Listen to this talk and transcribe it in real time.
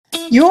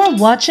You're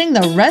watching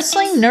the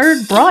Wrestling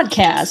Nerd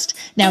broadcast.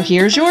 Now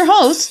here's your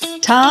hosts,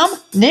 Tom,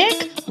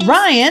 Nick,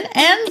 Ryan,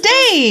 and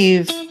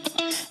Dave.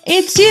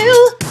 It's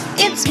you,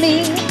 it's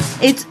me,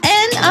 it's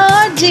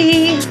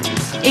NRD.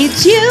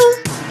 It's you,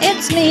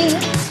 it's me,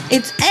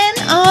 it's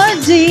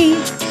NRD.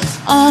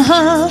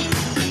 Uh-huh.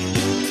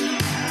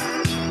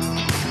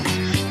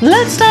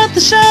 Let's start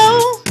the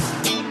show.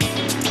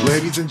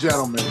 Ladies and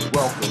gentlemen,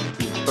 welcome to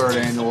the third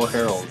annual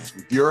Heralds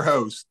with your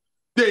host,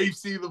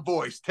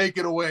 DaveCTheVoice. Take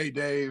it away,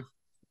 Dave.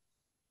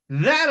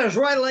 That is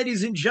right,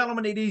 ladies and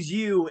gentlemen. It is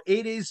you.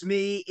 It is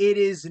me. It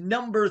is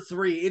number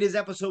 3. It is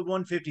episode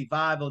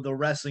 155 of the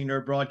Wrestling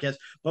Nerd broadcast.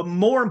 But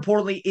more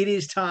importantly, it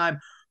is time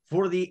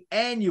for the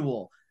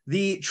annual,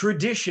 the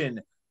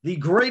tradition, the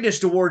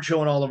greatest award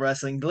show in all of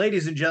wrestling.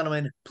 Ladies and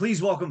gentlemen,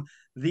 please welcome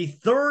the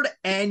third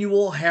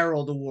annual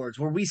Herald Awards,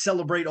 where we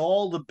celebrate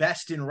all the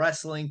best in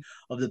wrestling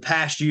of the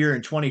past year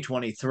in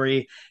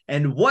 2023.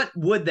 And what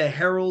would the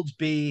Heralds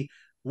be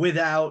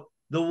without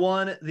the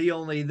one, the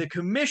only, the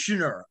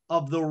commissioner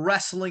of the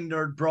Wrestling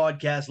Nerd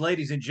broadcast,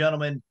 ladies and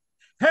gentlemen,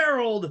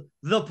 Harold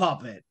the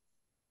Puppet.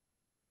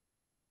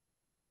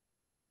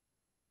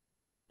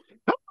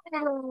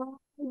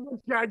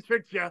 I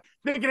tricked you,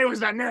 thinking it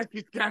was that nasty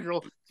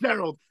scoundrel,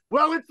 Gerald.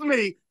 Well, it's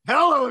me.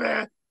 Hello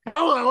there.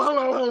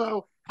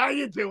 Hello. How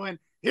you doing?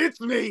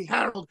 It's me,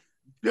 Harold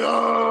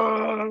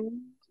the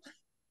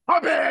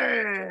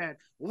Puppet.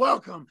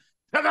 Welcome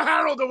to the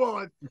Harold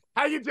Awards.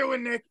 How you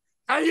doing, Nick?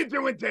 How you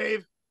doing,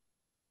 Dave?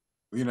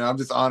 You know, I'm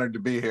just honored to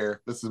be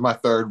here. This is my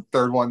third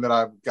one that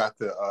I've got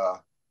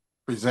to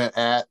present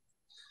at.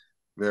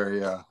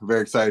 Very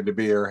excited to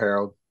be here,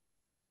 Harold.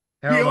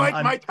 Do you like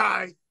my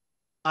tie?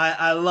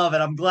 I love it.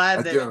 I'm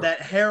glad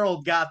that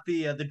Harold got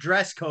the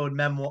dress code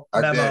memo.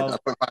 I did.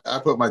 I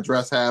put my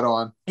dress hat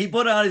on. He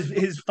put on his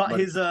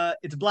it's a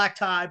black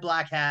tie,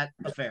 black hat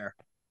affair.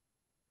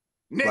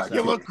 Nick, black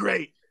you look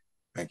great.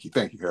 Thank you,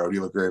 Harold.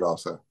 You look great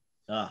also.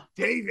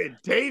 David.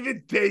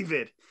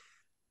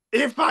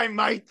 If I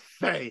might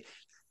say,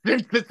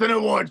 since it's an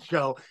award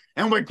show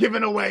and we're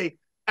giving away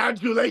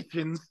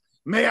adulations,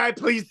 may I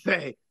please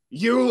say,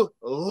 you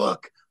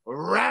look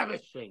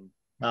ravishing.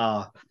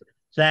 Oh,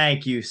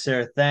 thank you,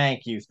 sir.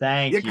 Thank you.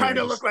 You kind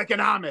of look like an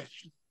Amish.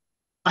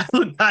 I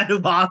look kind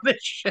of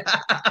Amish.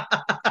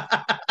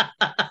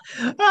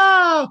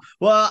 Oh,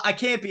 well, I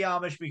can't be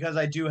Amish because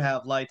I do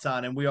have lights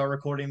on and we are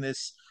recording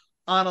this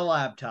on a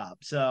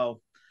laptop.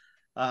 So,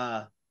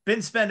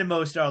 been spending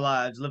most of our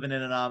lives living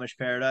in an Amish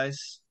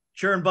paradise.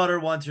 Churn butter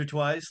once or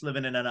twice,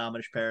 living in an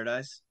Amish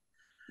paradise.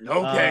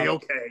 Okay.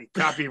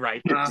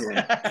 Copyright.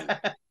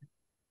 But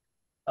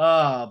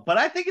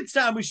I think it's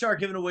time we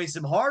start giving away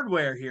some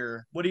hardware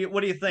here. What do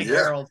you think,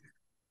 Harold?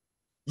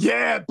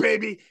 Yeah,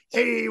 baby.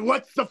 Hey,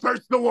 what's the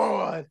first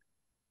award?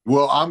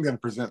 Well, I'm going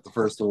to present the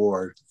first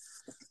award.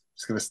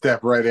 Just going to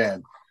step right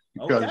in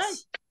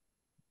because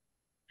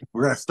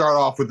we're going to start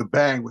off with a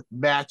bang with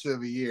Match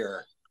of the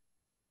Year.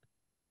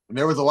 And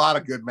there was a lot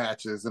of good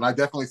matches, and I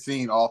definitely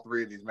seen all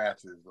 3 of these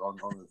matches on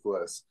this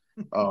list.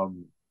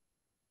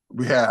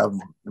 We have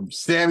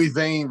Sami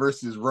Zayn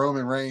versus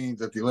Roman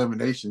Reigns at the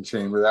Elimination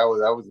Chamber. That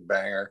was a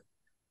banger.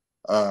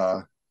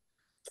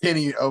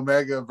 Kenny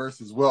Omega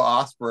versus Will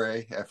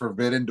Ospreay at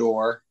Forbidden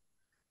Door,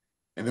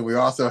 and then we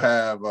also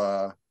have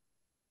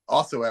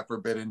also at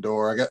Forbidden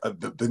Door. I got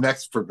the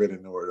next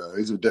Forbidden Door though.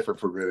 These are different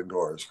Forbidden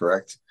Doors,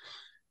 correct?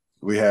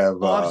 We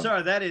have. I'm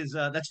sorry.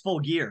 That's Full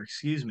Gear.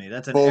 Excuse me.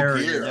 That's an Full error.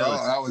 Gear.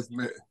 That was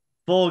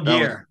Full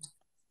Gear.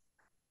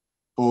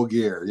 Full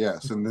Gear.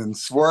 Yes, and then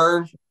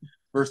Swerve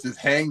versus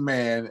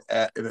Hangman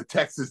in a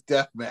Texas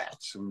Death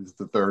Match was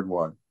the third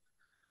one.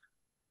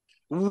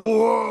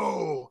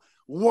 Whoa!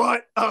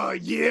 What a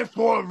year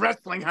for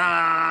wrestling,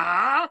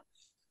 huh?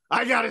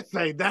 I gotta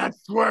say that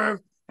Swerve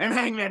and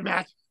Hangman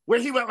match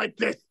where he went like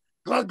this,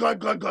 glug glug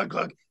glug glug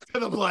glug to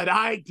the blood.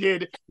 I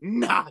did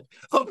not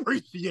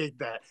appreciate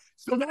that.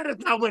 So that is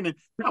not winning.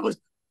 That was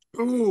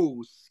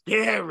too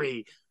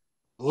scary.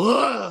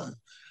 Ugh.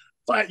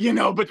 But,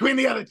 between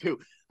the other two,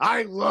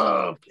 I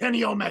love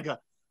Kenny Omega.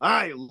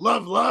 I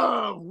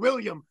love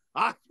William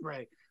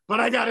Ospreay. But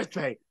I got to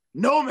say,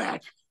 no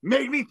match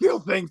made me feel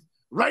things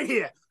right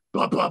here.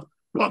 Bop, bop,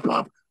 bop,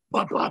 bop,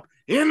 bop, bop,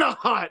 in the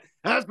heart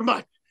as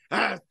much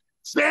as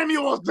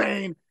Samuel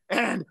Zayn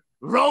and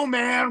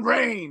Roman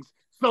Reigns.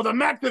 So the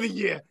match of the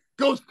year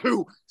goes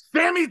to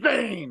Sami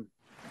Zayn.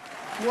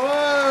 Whoa!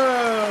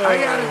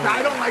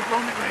 I don't like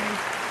Roman Reigns,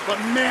 but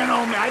man,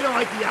 oh man, I don't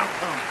like the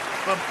outcome.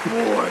 But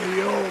boy,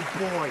 oh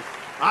boy,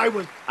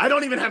 I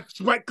don't even have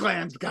sweat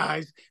glands,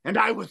 guys, and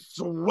I was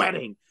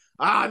sweating.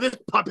 This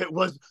puppet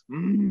was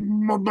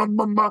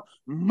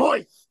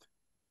moist.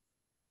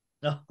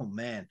 Oh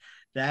man,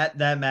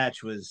 that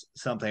match was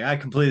something. I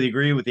completely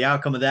agree with the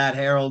outcome of that,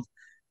 Harold.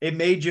 It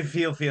made you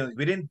feel feelings.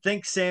 We didn't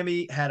think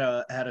Sammy had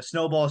a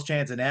snowball's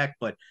chance in heck,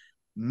 but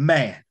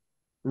man.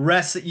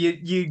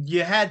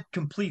 You had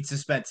complete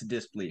suspense and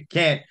disbelief.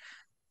 Can't.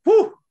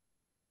 Whew.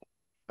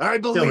 I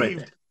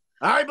believed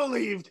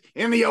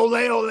in the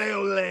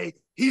ole.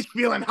 He's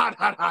feeling hot.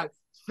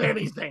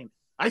 Sami Zayn.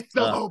 I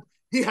still hope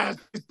he has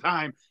his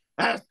time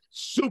as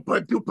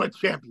super duper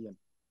champion.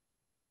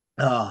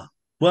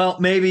 Well,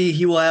 maybe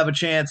he will have a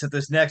chance at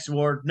this next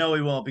award. No,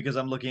 he won't, because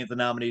I'm looking at the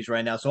nominees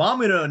right now. So I'm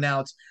going to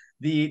announce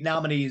the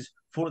nominees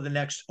for the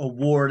next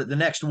award. The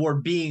next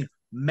award being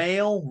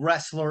Male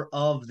Wrestler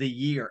of the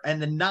Year. And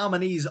the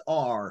nominees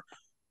are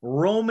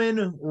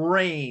Roman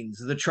Reigns,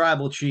 the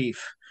Tribal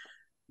Chief,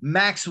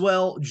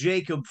 Maxwell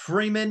Jacob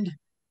Freeman,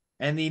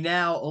 and the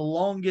now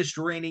longest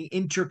reigning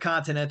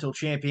Intercontinental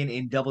Champion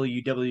in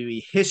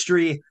WWE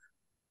history,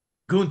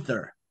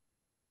 Gunther.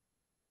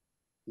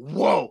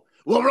 Whoa.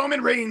 Well,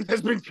 Roman Reigns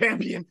has been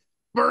champion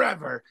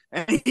forever,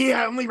 and he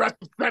only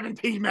wrestled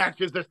 17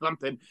 matches or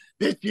something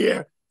this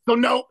year. So,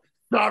 no,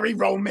 sorry,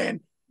 Roman,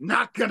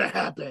 not going to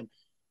happen.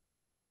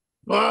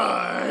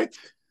 But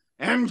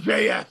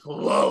MJF,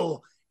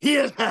 whoa, he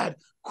has had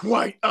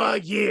quite a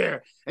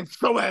year, and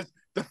so has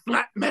the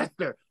Slap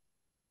Master.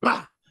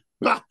 Bah,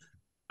 bah,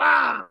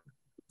 ah,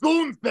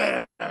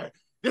 Gunther.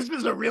 This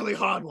is a really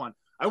hard one.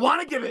 I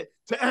want to give it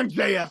to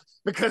MJF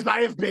because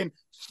I have been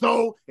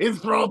so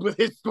enthralled with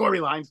his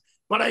storylines,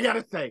 but I got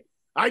to say,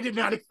 I did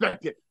not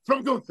expect it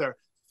from Gunther.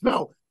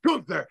 So,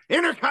 Gunther,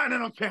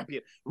 Intercontinental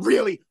Champion,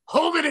 really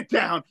holding it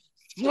down,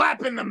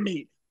 slapping the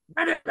meat.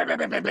 Bam, bam, bam,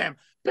 bam, bam, bam,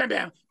 bam,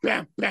 bam,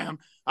 bam, bam.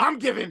 I'm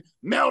giving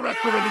Male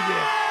Wrestler of the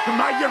Year to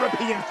my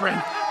European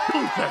friend,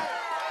 Gunther.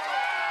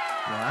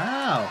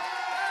 Wow.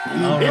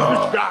 It's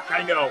a shock,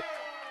 I know.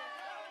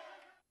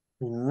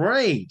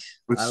 Great.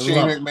 But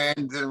Shane McMahon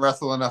didn't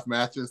wrestle enough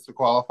matches to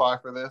qualify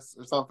for this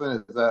or something?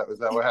 Is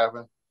that what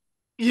happened?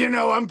 You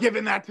know, I'm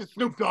giving that to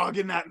Snoop Dogg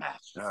in that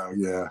match. Oh,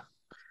 yeah.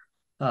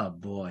 Oh,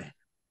 boy.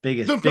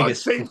 Biggest.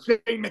 Saved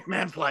Shane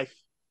McMahon's life.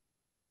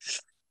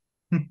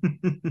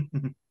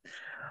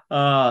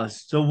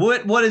 So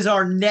what is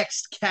our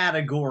next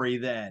category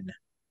then?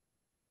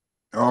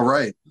 All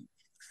right.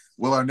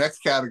 Well, our next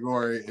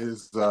category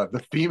is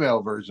the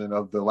female version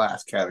of the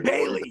last category,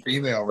 Bailey. The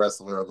female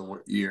wrestler of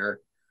the year,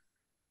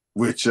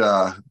 which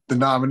the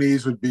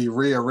nominees would be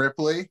Rhea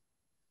Ripley,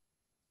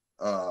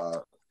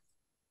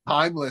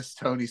 Timeless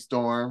Toni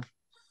Storm,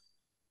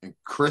 and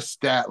Chris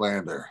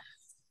Statlander.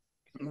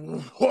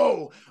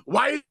 Whoa,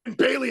 why isn't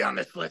Bailey on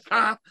this list,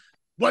 huh?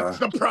 What's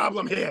the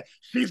problem here?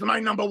 She's my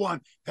number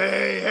one.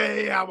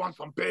 Hey, I want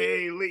some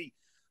Bailey.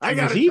 I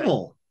got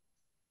evil.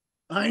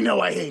 I know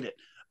I hate it.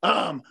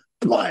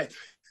 But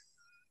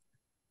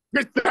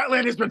Chris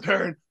Statlander's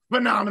return,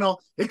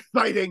 phenomenal,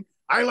 exciting.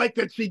 I like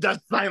that she does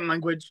sign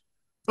language,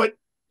 but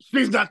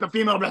she's not the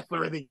female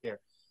wrestler of the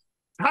year.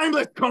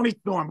 Timeless Toni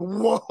Storm.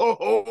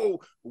 Whoa.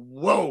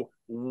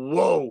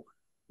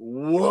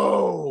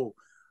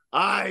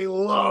 I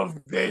love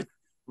this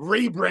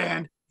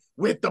rebrand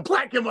with the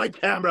black and white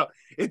camera.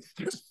 It's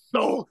just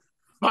so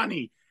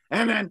funny.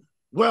 And then,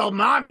 well,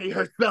 Mommy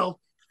herself,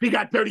 she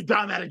got Dirty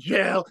Dom out of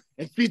jail,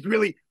 and she's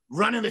really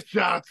running the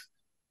shots.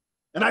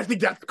 And I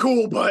think that's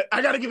cool, but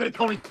I got to give it to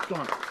Toni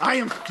Storm. I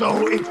am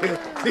so into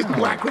this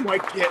black and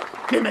white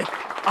gimmick.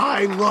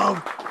 I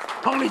love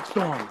Toni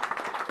Storm.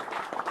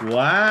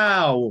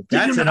 Wow,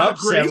 that's an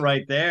upset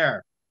right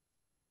there.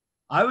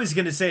 I was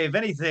going to say, if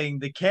anything,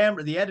 the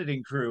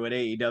editing crew at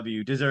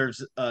AEW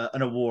deserves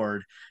an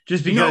award,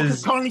 just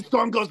because Toni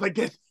Storm goes like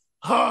this.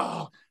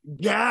 Oh,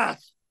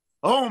 yes.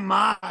 Oh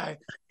my!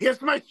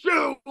 Here's my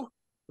shoe.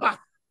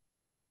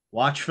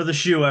 Watch for the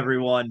shoe,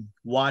 everyone.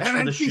 Watch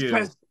for the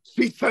shoe.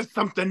 She says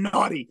something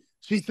naughty.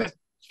 She says,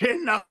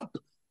 "Chin up,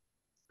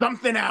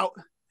 something out,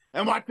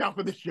 and watch out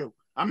for the shoe."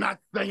 I'm not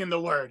saying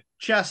the word.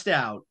 Chest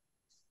out.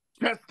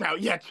 Chest out.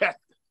 Yeah, chest.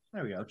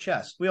 There we go.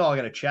 Chest. We all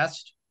got a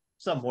chest.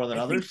 Some more than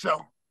others. I think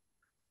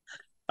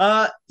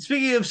so.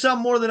 Speaking of some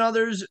more than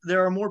others,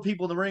 there are more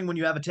people in the ring when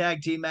you have a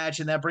tag team match,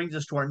 and that brings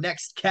us to our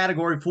next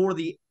category for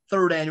the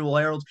third annual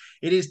Heralds.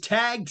 It is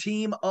Tag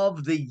Team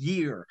of the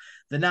Year.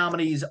 The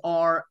nominees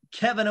are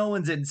Kevin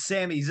Owens and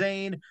Sami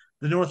Zayn,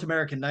 the North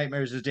American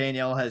Nightmares, as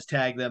Danielle has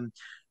tagged them,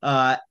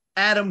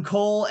 Adam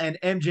Cole and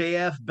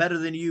MJF, Better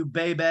Than You,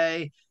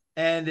 Baby,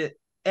 and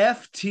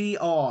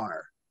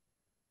FTR.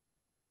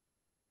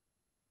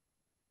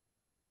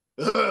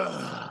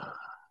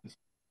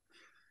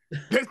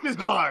 This is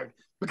hard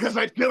because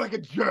I feel like a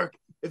jerk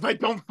if I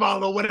don't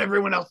follow what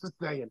everyone else is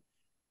saying.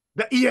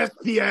 The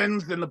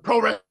ESPNs and the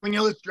Pro Wrestling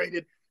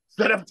Illustrated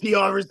set up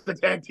FTR as the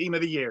Tag Team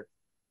of the Year.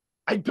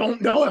 I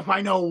don't know if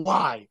I know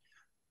why.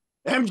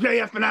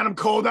 MJF and Adam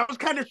Cole, that was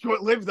kind of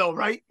short-lived though,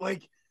 right?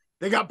 Like,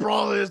 they got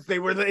brawlers, they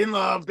were in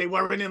love, they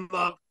weren't in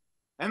love.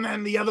 And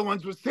then the other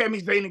ones was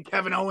Sami Zayn and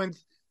Kevin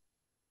Owens.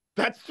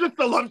 That's just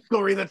a love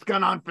story that's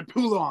gone on for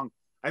too long.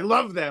 I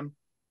love them,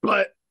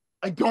 but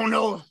I don't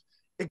know if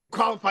it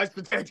qualifies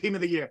for Tag Team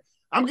of the Year.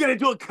 I'm going to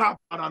do a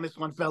cop-out on this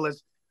one,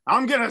 fellas.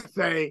 I'm going to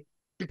say,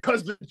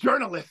 because the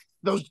journalists,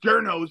 those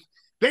journos,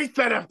 they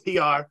said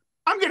FTR,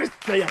 I'm going to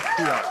say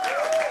FTR.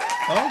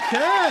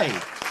 Okay.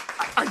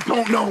 I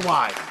don't know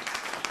why.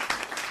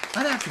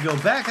 I'd have to go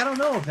back. I don't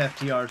know if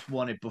FTR's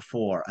won it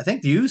before. I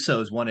think the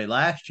Usos won it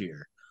last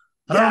year.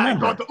 I don't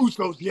remember. I thought the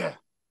Usos, yeah.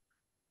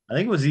 I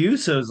think it was the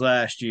Usos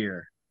last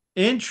year.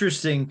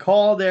 Interesting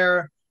call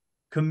there,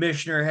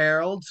 Commissioner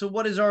Harold. So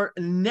what is our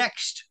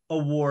next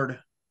award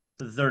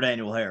for the third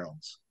annual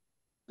Heralds?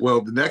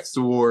 Well, the next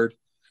award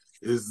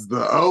is the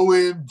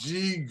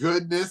OMG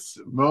Goodness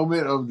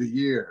Moment of the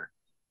Year.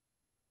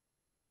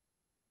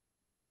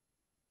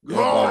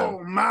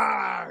 Oh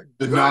my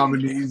The goodness.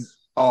 nominees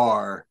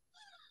are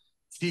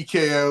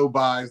TKO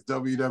buys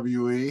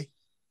WWE,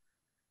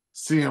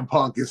 CM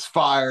Punk is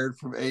fired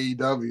from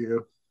AEW,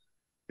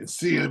 and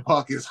CM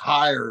Punk is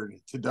hired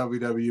to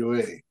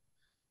WWE.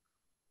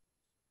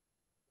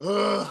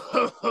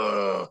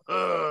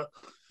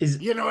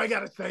 I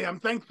gotta say, I'm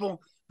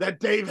thankful that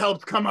Dave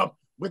helped come up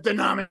with the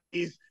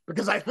nominees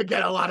because I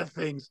forget a lot of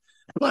things.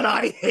 But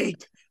I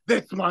hate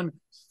this one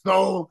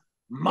so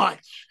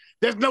much.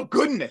 There's no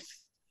goodness.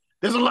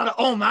 There's a lot of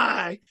oh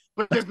my,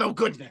 but there's no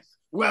goodness.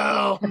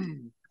 Well,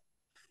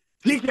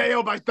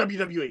 TKO by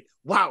WWE.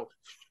 Wow,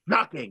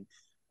 shocking.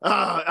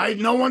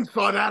 No one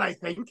saw that, I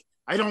think.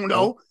 I don't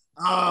know.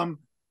 And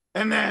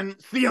then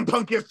CM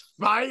Punk is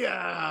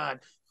fired.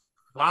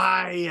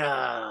 And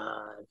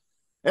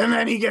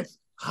then he gets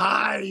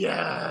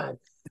hired.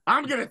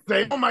 I'm going to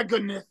say, oh my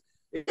goodness,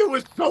 it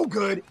was so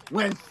good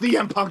when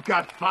CM Punk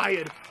got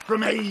fired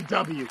from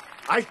AEW.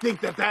 I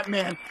think that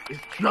man is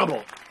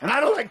trouble. And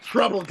I don't like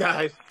trouble,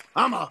 guys.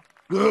 I'm a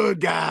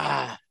good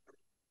guy.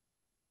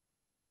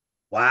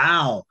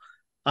 Wow.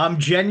 I'm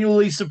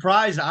genuinely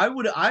surprised.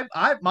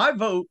 My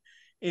vote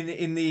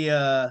in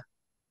the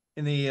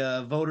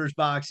voters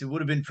box, it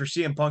would have been for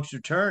CM Punk's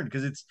return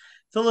because it's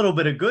a little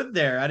bit of good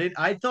there.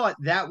 I thought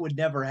that would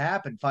never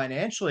happen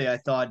financially. I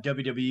thought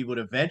WWE would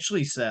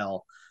eventually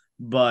sell,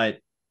 but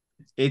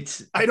I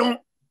don't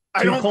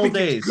think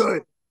it's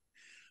good.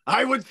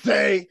 I would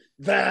say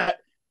that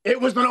it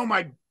was an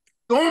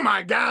oh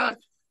my god.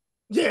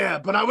 Yeah,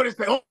 but I wouldn't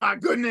say oh my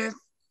goodness.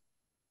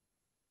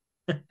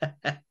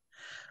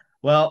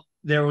 Well,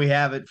 there we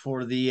have it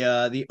for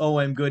the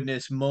OM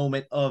goodness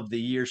moment of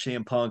the year.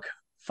 CM Punk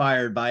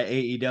fired by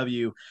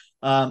AEW.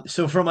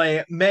 So from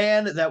a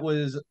man that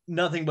was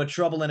nothing but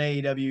trouble in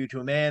AEW to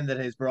a man that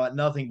has brought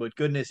nothing but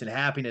goodness and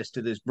happiness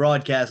to this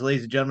broadcast,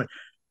 ladies and gentlemen,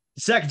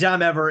 the second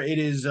time ever, it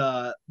is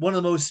one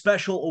of the most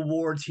special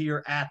awards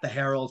here at the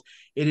Herald.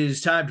 It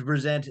is time to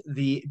present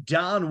the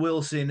Don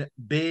Wilson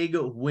Big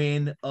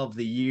Win of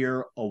the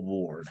Year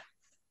Award.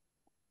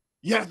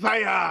 Yes,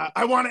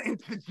 I want to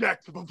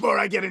interject before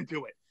I get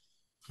into it.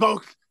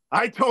 Folks,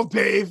 I told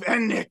Dave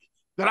and Nick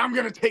that I'm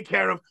going to take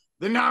care of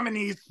the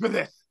nominees for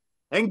this.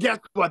 And guess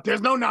what?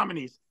 There's no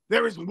nominees.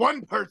 There is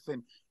one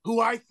person who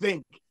I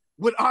think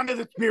would honor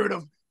the spirit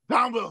of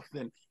Don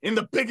Wilson in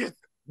the biggest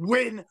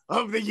win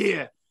of the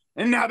year.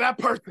 And now that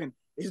person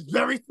is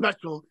very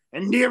special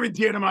and near and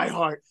dear to my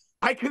heart.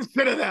 I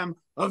consider them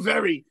a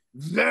very,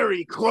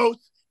 very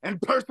close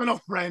and personal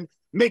friend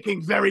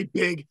making very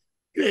big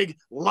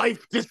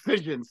life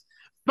decisions.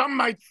 Some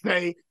might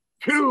say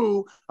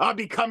two are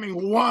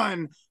becoming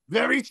one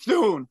very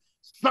soon.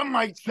 Some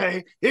might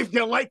say, if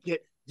you like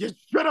it, you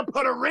should have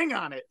put a ring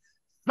on it.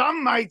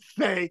 Some might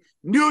say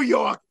New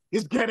York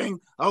is getting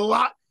a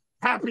lot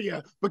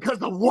happier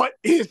because of what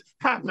is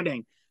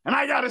happening. And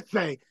I gotta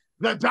say,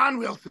 the Don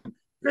Wilson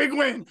Big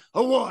Win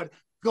Award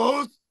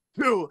goes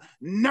to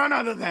none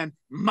other than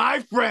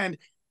my friend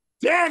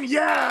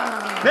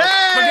Danielle.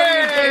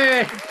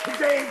 Hey!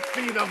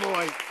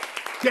 DaveCTheVoice.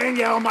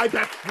 Danielle, my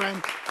best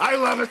friend. I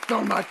love her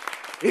so much.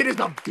 It is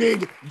a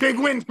big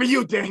win for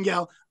you,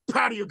 Danielle.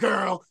 Proud of you,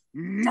 girl.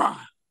 Mwah.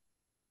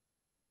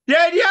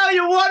 Danielle,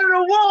 you won an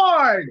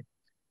award!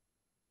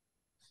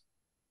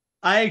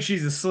 I think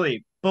she's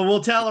asleep, but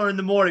we'll tell her in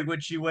the morning when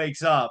she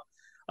wakes up.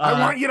 I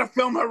want you to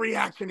film her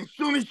reaction as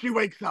soon as she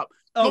wakes up.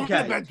 Go to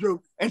the bedroom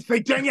and say,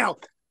 Danielle,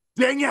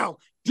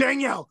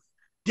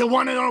 you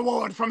won an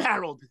award from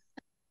Harold.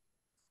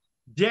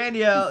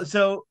 Danielle,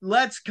 so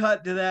let's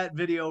cut to that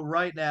video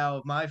right now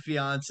of my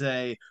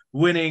fiance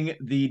winning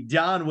the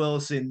Don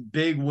Wilson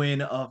Big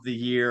Win of the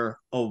Year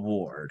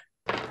Award.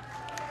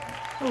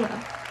 Hello,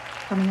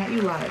 coming at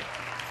you live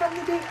from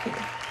the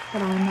daycare,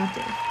 but I am not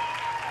Dave.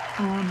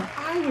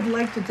 I would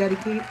like to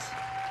dedicate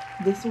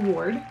this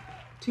award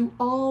to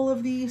all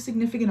of the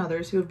significant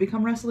others who have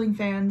become wrestling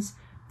fans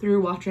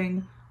through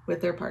watching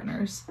with their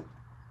partners,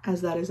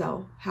 as that is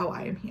how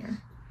I am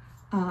here.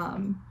 I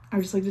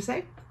would just like to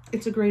say,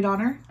 it's a great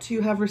honor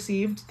to have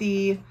received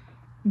the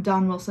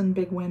Don Wilson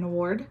Big Win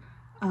Award.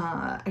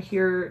 I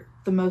hear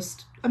the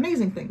most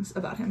amazing things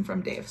about him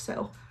from Dave,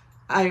 so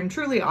I am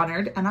truly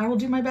honored, and I will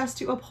do my best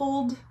to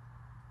uphold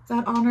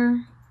that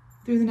honor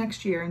through the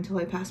next year until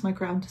I pass my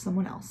crown to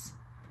someone else.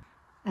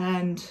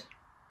 And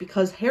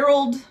because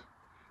Harold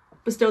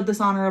bestowed this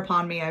honor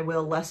upon me, I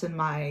will lessen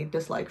my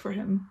dislike for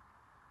him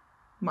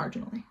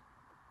marginally.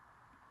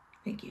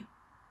 Thank you.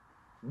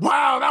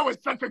 Wow, that was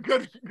such a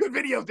good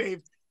video,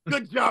 Dave.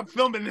 Good job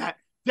filming that.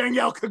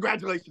 Danielle,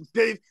 congratulations.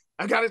 Dave,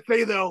 I gotta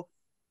say though,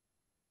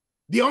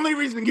 the only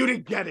reason you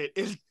didn't get it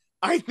is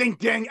I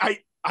think I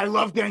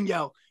love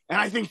Danielle, and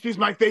I think she's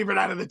my favorite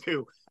out of the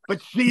two.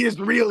 But she is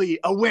really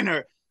a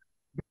winner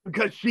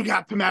because she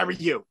got to marry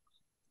you.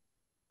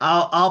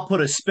 I'll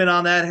put a spin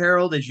on that,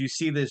 Harold, as you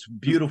see this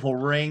beautiful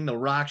ring, the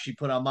rock she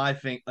put on my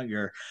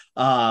finger.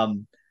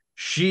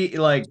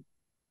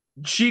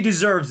 She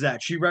deserves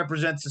that. She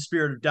represents the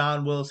spirit of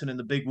Don Wilson in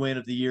the Big Win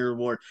of the Year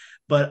award.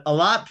 But a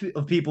lot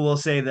of people will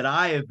say that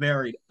I have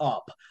married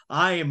up.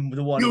 I am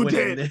the one You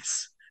winning did.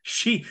 this.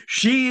 She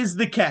is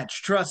the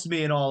catch. Trust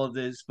me in all of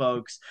this,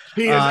 folks.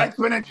 She is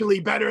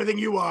exponentially better than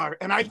you are,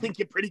 and I think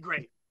you're pretty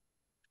great.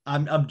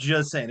 I'm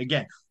just saying.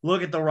 Again,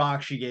 look at the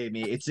rock she gave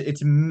me.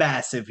 It's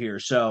massive here.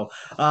 So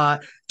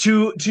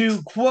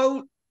to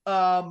quote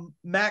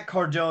Matt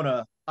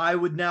Cardona, I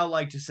would now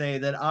like to say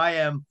that I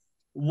am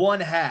one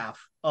half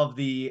of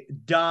the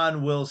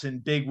Don Wilson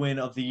Big Win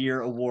of the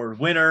Year award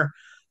winner,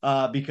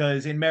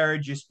 because in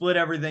marriage you split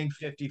everything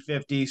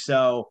 50-50.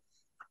 So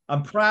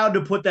I'm proud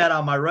to put that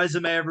on my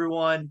resume,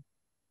 everyone.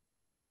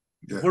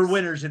 Yes. We're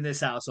winners in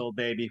this household,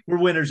 baby. We're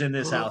winners in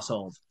this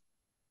household.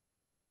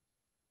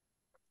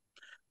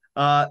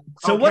 So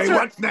okay,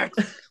 what's next?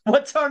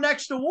 What's our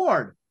next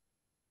award?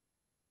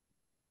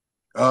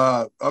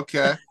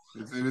 Okay.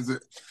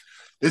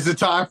 Is it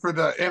time for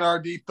the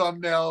NRD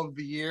thumbnail of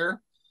the year?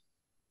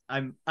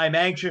 I'm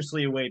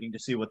anxiously awaiting to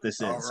see what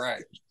this is. All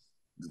right.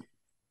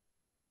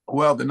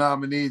 Well, the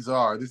nominees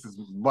are, this is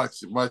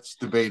much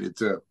debated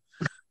too,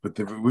 but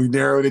we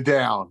narrowed it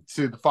down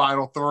to the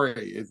final three.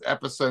 It's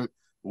episode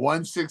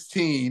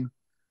 116,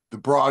 the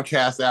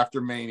broadcast after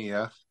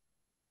Mania.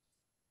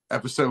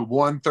 Episode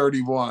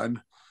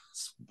 131,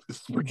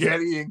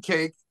 Spaghetti and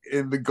Cake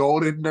in the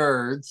Golden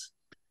Nerds,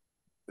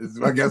 is,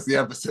 I guess, the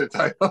episode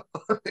title.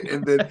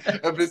 And then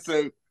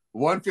episode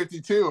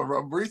 152,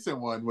 a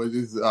recent one, was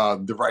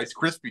the Rice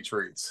Krispie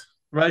treats.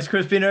 Rice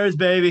Krispie Nerds,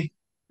 baby.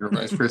 Your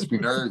Rice Krispie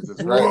Nerds,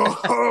 that's right.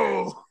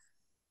 Whoa!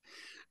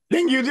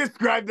 Can you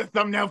describe the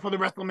thumbnail for the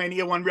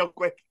WrestleMania one real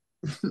quick?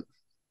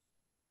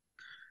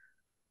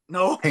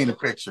 No. Paint a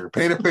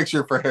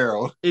picture for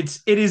Harold. It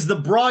is the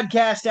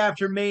broadcast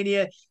after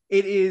Mania.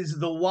 It is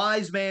the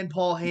wise man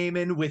Paul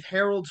Heyman with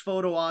Harold's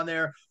photo on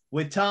there,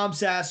 with Tom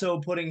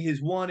Sasso putting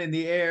his one in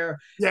the air,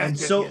 and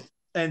Solo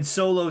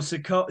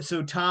Sikoa.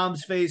 So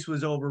Tom's face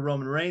was over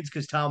Roman Reigns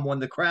because Tom won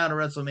the crown at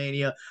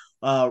WrestleMania.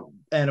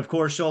 And of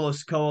course, Solo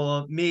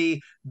Sikoa,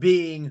 me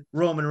being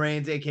Roman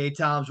Reigns, aka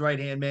Tom's right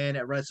hand man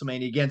at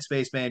WrestleMania against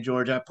Spaceman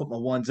George. I put my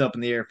ones up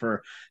in the air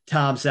for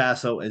Tom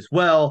Sasso as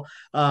well.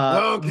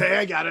 Okay,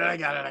 I got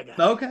it.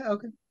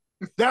 Okay.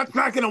 That's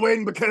not going to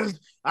win because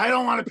I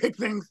don't want to pick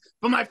things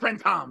for my friend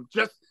Tom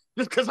just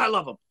because I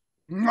love him.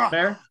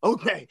 Fair.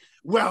 Okay,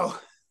 well,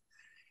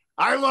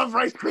 I love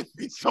Rice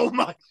Krispies so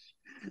much.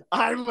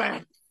 I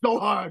laughed so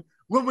hard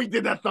when we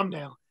did that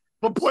thumbnail.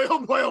 But boy,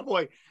 oh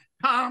boy,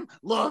 Tom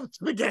loves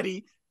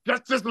spaghetti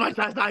just as much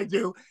as I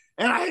do.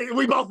 And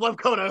we both love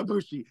Kota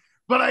Ibushi.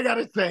 But I got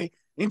to say,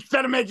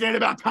 instead of making it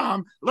about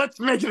Tom, let's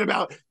make it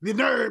about the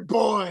Nerd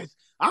Boys.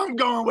 I'm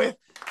going with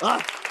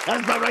us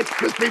as the Rice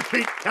Krispie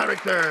treat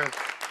character.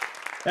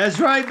 That's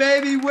right,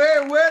 baby.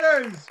 We're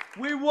winners.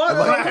 We won.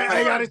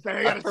 I got to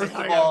say. First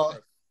of all,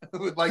 I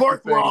would like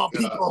Fourth to wall,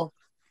 thank, people.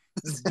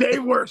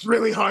 Dave works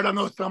really hard on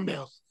those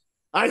thumbnails.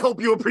 I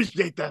hope you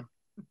appreciate them.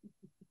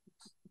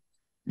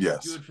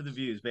 Yes. Do it for the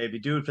views, baby.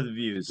 Do it for the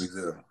views. We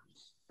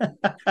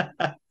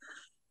do.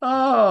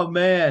 Oh,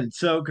 man.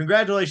 So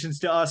congratulations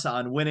to us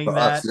on winning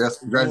that. Yes,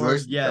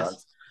 congratulations.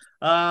 Yes.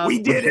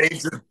 We did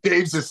it.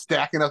 Dave's just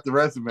stacking up the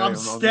resume. I'm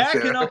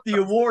stacking up the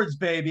awards,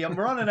 baby. I'm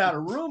running out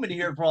of room in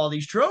here for all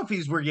these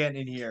trophies we're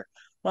getting in here.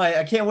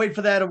 I can't wait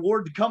for that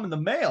award to come in the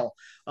mail.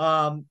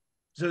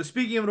 So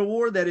speaking of an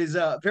award that is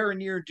very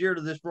near and dear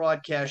to this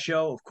broadcast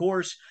show, of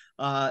course,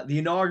 the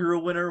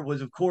inaugural winner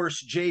was, of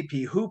course,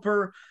 J.P.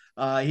 Hooper.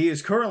 He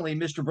is currently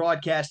Mr.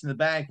 Broadcast in the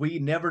Bank. We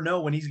never know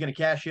when he's going to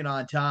cash in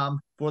on Tom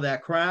for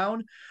that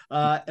crown.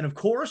 And of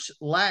course,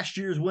 last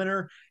year's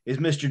winner is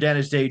Mr.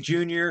 Dennis Day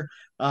Jr.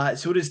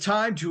 So it is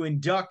time to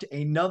induct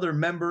another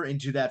member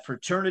into that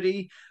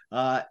fraternity.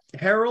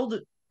 Harold,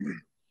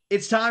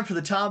 it's time for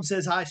the Tom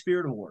Says High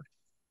Spirit Award.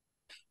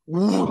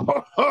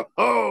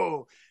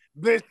 Whoa!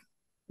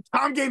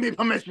 Tom gave me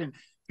permission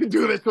to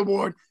do this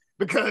award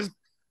because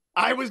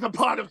I was a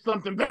part of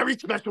something very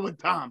special with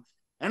Tom.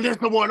 And this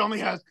award only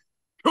has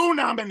 2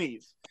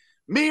 nominees.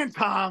 Me and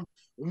Tom,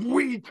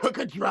 we took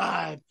a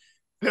drive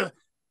to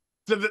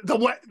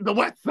the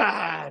west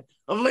side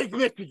of Lake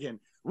Michigan.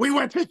 We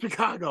went to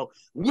Chicago.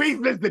 We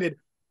visited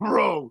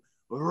Pro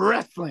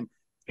Wrestling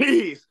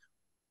Tees.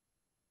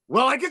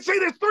 Well, I can say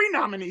there's 3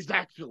 nominees,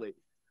 actually.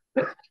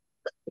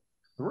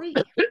 3?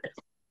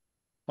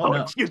 Oh,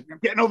 no. Excuse me. I'm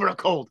getting over a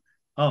cold.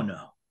 Oh,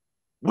 no.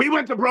 We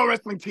went to Pro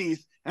Wrestling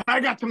Tees, and I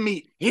got to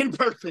meet in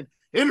person,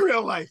 in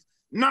real life,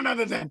 none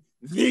other than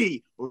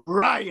the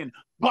Ryan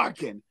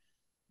Barkin,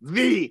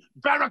 the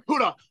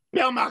Barracuda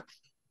mailbox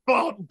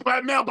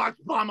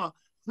bomber,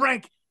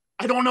 Frank,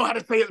 I don't know how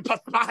to say it,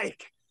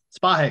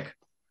 Spahik.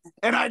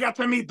 And I got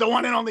to meet the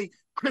one and only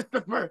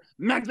Christopher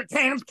Magic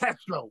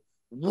Castro.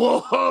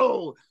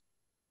 Whoa!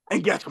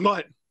 And guess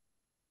what?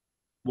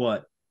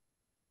 What?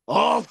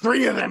 All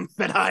 3 of them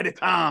said hi to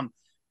Tom,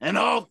 and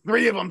all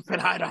 3 of them said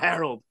hi to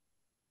Harold.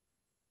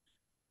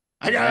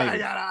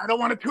 I don't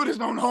want to toot his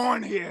own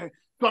horn here,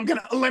 so I'm going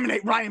to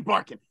eliminate Ryan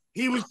Barkin.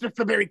 He was just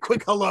a very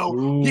quick hello.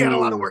 Ooh. He had a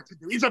lot of work to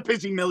do. He's a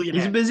busy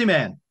millionaire. He's a busy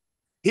man.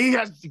 he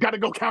has got to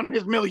go count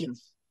his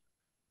millions.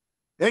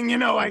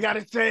 And, I got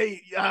to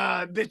say,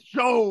 this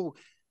show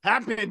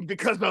happened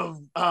because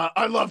of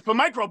our love for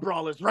micro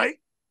brawlers, right?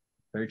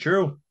 Very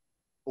true.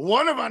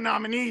 One of our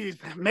nominees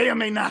may or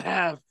may not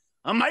have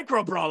a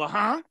micro brawler,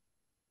 huh?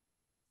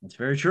 That's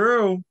very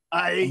true.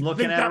 I think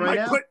that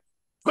might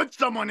put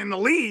someone in the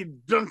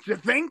lead, don't you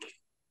think?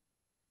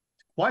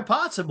 Quite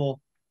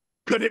possible.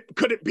 Could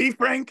it be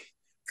Frank?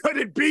 Could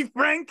it be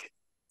Frank?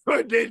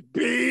 Could it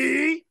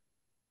be?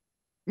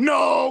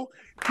 No,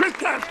 Chris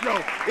Castro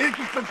is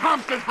just the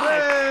Thompson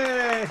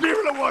High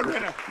Spirit Award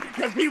winner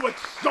because he was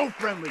so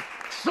friendly,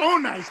 so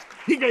nice.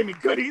 He gave me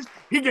goodies.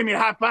 He gave me a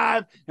high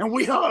five, and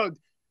we hugged.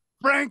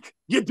 Frank,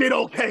 you did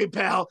okay,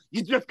 pal.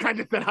 You just kind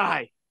of said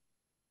hi.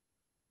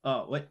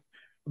 Oh, wait.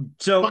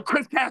 But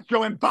Chris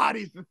Castro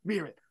embodies the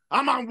spirit.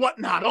 I'm on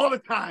Whatnot all the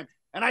time,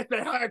 and I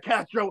say hi,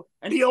 Castro,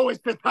 and he always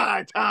says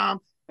hi, Tom.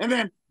 And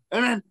then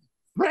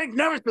Frank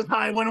never says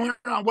hi when we're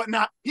on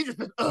Whatnot. He just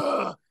says,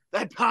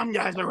 that Tom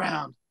guy's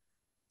around.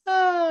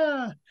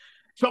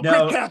 So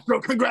Chris Castro,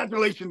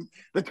 congratulations.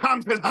 The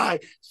Tom Says Hi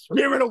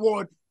Spirit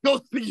Award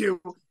goes to you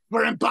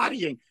for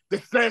embodying the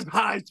Says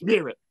Hi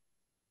spirit.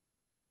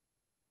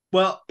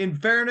 Well, in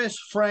fairness,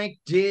 Frank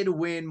did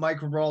win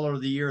Micro Brawler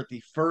of the Year at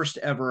the first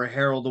ever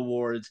Herald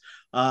Awards.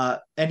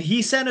 And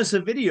he sent us a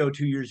video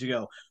 2 years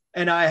ago.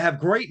 And I have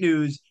great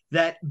news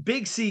that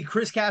Big C,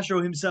 Chris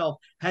Castro himself,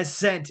 has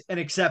sent an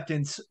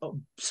acceptance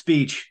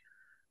speech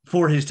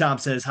for his Tom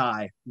Says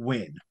Hi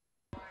win.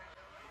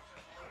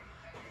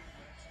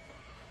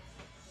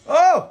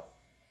 Oh!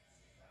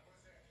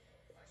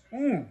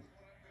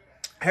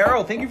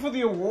 Harold, thank you for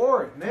the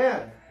award,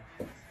 man.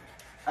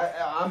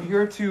 I'm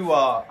here to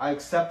I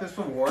accept this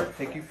award.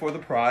 Thank you for the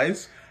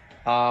prize.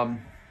 I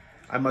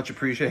much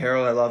appreciate it,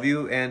 Harold. I love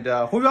you. And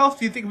who else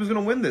do you think was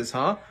going to win this,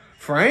 huh?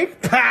 Frank?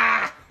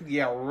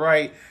 Yeah,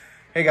 right.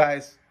 Hey,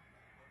 guys.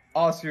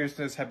 All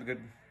seriousness, have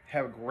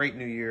a great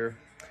new year.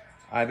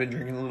 I've been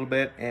drinking a little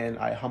bit, and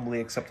I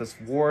humbly accept this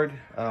award.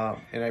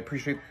 And I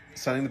appreciate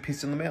sending the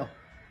piece in the mail.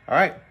 All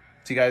right.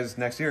 See you guys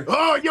next year.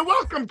 Oh, you're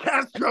welcome,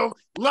 Castro.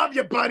 Love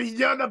you, buddy.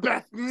 You're the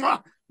best.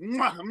 Mwah,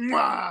 mwah,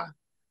 mwah.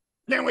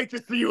 Can't wait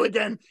to see you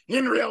again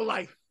in real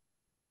life.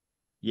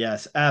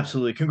 Yes,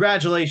 absolutely.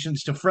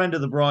 Congratulations to friend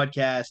of the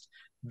broadcast,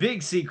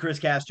 Big C Chris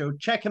Castro.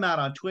 Check him out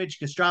on Twitch,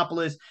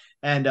 Castropolis,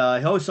 and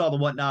he hosts all the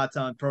Whatnots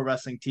on Pro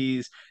Wrestling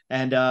Tees.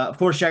 And, of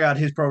course, check out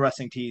his Pro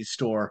Wrestling Tees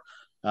store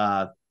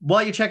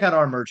while you check out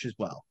our merch as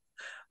well.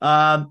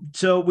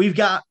 So we've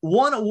got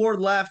one award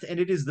left,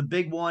 and it is the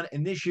big one.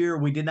 And this year,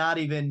 we did not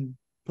even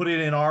put it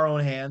in our own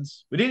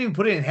hands. We didn't even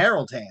put it in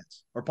Harold's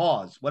hands or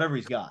paws, whatever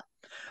he's got.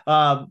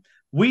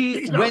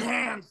 These went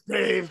hands,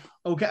 Dave.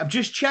 Okay, I'm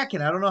just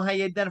checking. I don't know how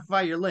you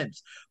identify your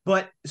limbs.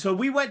 But so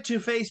we went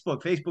to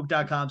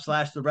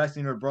facebook.com/the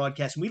Wrestling Nerd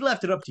Broadcast, and we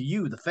left it up to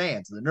you, the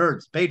fans, the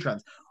nerds,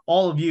 patrons,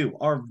 all of you,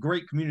 our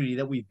great community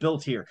that we've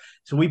built here.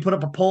 So we put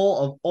up a poll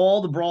of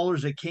all the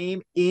brawlers that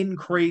came in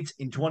crates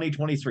in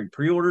 2023.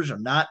 Pre-orders are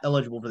not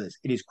eligible for this.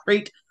 It is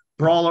Crate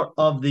Brawler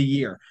of the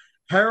Year.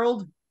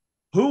 Harold,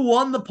 who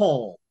won the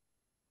poll?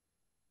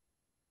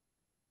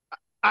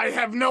 I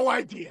have no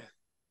idea.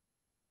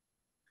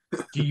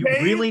 Do you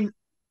really?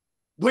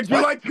 Would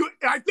you like to?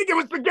 I think it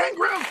was the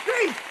Gangrel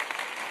Chief.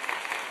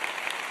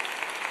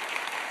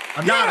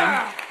 I'm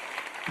nodding.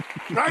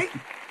 Right?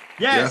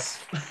 Yes.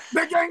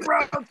 The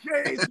Gangrel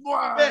Chief.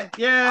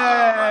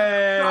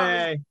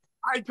 Yay!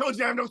 I told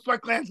you I have no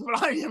sweat glands,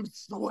 but I am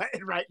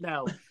sweating right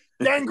now.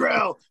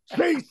 Gangrel,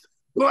 Chase,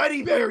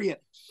 Bloody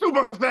Variant,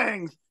 Super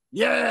Fangs.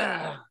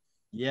 Yeah.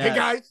 Yes. Hey,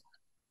 guys.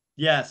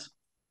 Yes.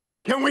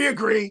 Can we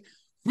agree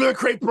for the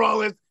Crate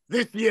Brawlers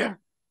this year?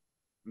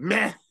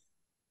 Meh.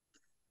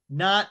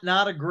 Not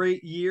a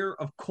great year,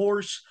 of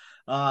course.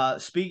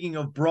 Speaking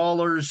of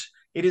brawlers,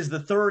 it is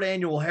the third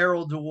annual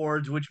Herald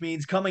Awards, which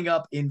means coming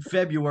up in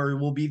February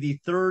will be the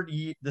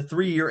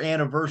 3-year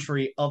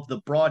anniversary of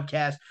the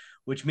broadcast,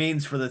 which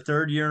means for the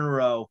third year in a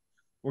row,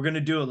 we're going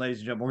to do it, ladies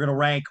and gentlemen. We're going to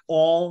rank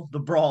all the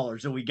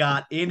brawlers that we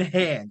got in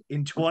hand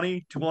in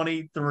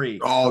 2023.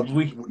 Oh,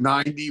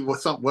 90,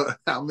 what's up? What,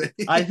 how many?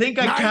 I think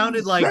I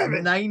counted like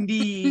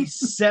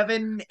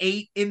 97,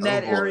 8 in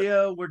that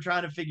area. We're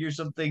trying to figure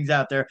some things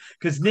out there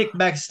because Nick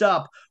messed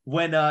up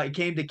when it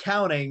came to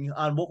counting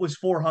on what was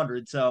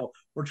 400. So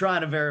we're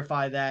trying to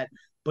verify that.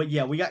 But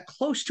yeah, we got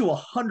close to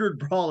 100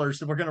 brawlers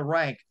that we're going to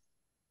rank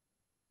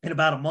in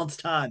about a month's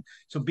time.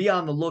 So be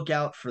on the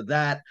lookout for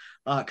that.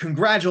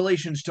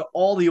 Congratulations to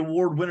all the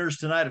award winners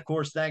tonight. Of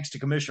course, thanks to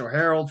Commissioner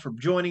Harold for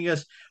joining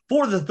us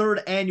for the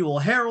third annual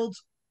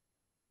Heralds.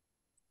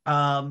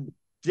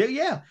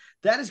 Yeah,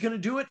 that is going to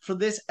do it for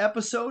this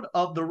episode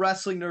of the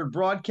Wrestling Nerd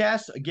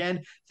Broadcast.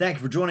 Again, thank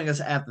you for joining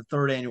us at the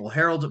third annual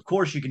Heralds. Of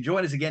course, you can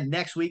join us again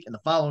next week and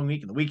the following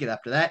week and the weekend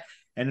after that.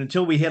 And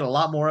until we hit a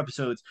lot more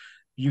episodes,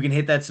 you can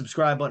hit that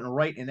subscribe button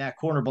right in that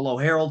corner below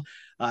Harold.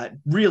 It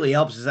really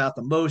helps us out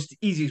the most.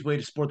 Easiest way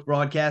to support the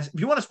broadcast.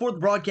 If you want to support the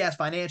broadcast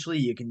financially,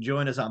 you can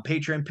join us on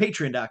Patreon,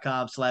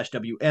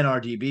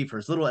 patreon.com/WNRDB for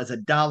as little as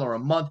 $1 a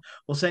month.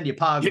 We'll send you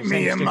pogs. Give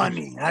me your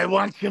money. I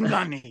want your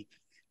money.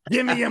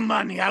 Give me your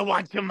money. I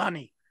want your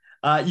money.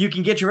 You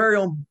can get your very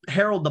own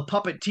Harold the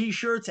Puppet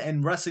t-shirts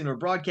and Wrestling Nerd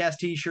Broadcast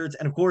t-shirts,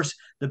 and of course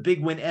the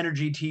Big Win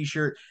Energy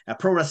t-shirt at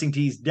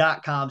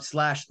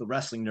ProWrestlingTees.com/the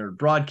Wrestling Nerd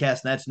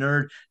Broadcast. And that's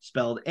nerd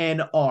spelled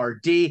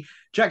NRD.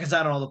 Check us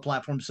out on all the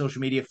platforms,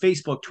 social media,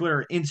 Facebook,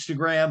 Twitter,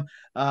 Instagram,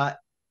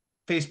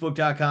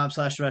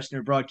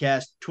 Facebook.com/Wrestling Nerd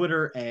Broadcast.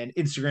 Twitter and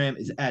Instagram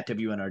is at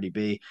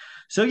WNRDB.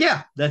 So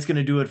yeah, that's going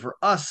to do it for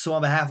us. So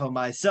on behalf of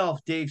myself,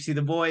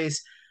 DaveCTheVoice,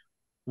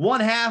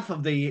 one half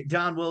of the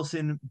Don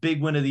Wilson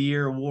Big Win of the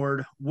Year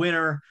Award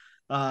winner,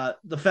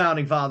 the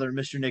founding father,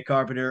 Mr. Nick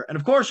Carpenter, and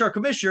of course our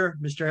commissioner,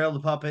 Mr. Harold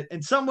the Puppet,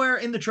 and somewhere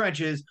in the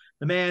trenches,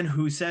 the man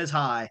who says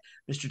hi,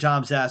 Mr.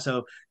 Tom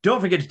Sasso. Don't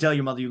forget to tell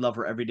your mother you love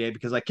her every day,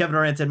 because like Kevin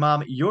Durant said,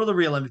 Mom, you're the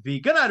real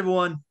MVP. Good night,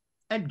 everyone,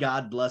 and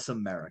God bless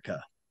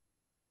America.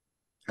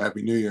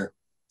 Happy New Year.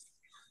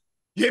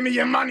 Give me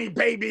your money,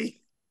 baby.